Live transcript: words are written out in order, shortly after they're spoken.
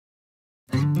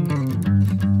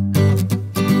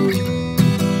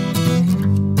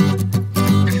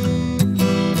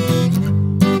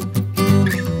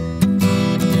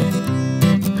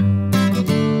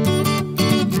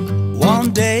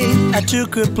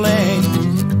took a plane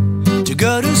to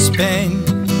go to Spain.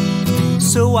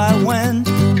 So I went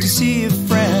to see a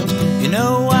friend, you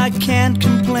know I can't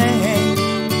complain.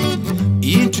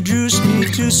 He introduced me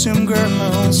to some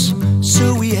girls,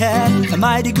 so we had a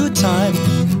mighty good time.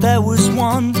 There was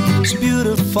one so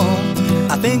beautiful,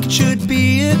 I think it should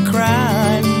be a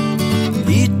crime.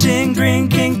 Eating,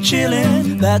 drinking,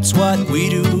 chilling, that's what we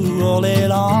do all day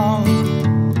long.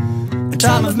 A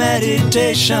time of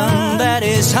meditation, that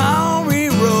is how we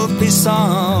wrote this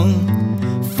song.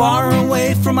 Far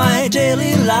away from my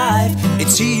daily life,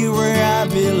 it's here where I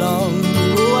belong.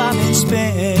 Oh, I'm in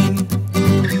Spain,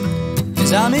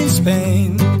 yes, I'm in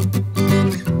Spain.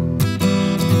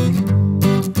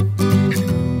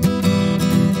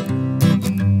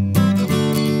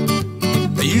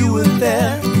 You were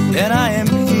there, and I am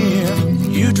here.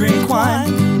 You drink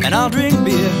wine, and I'll drink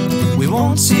beer. We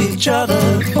won't see each other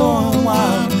for a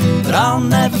while, but I'll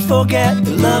never forget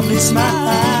the lovely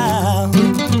smile.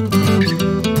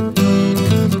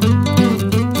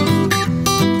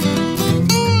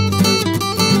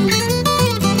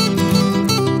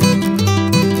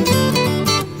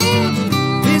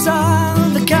 These are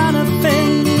the kind of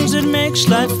things that makes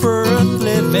life worth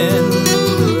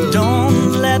living.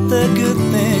 Don't let the good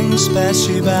things pass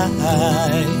you by.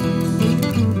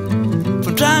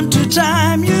 From time to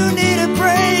time you need a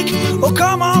break. Oh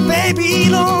come on baby,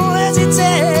 don't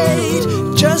hesitate.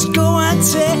 Just go and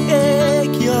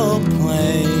take your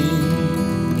plane.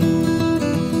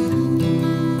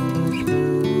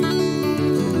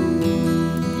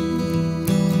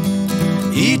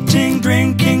 Eating,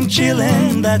 drinking,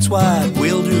 chilling, that's what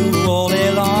we'll do all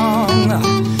day long.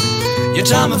 Your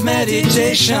time of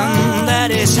meditation,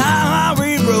 that is how I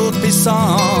rewrote this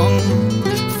song.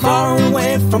 Far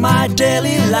away from my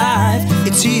daily life,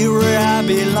 it's here where I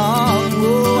belong.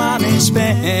 Oh, I'm in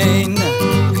Spain,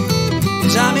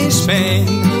 yes, I'm in Spain.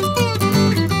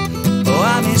 Oh,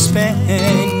 I'm in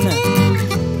Spain.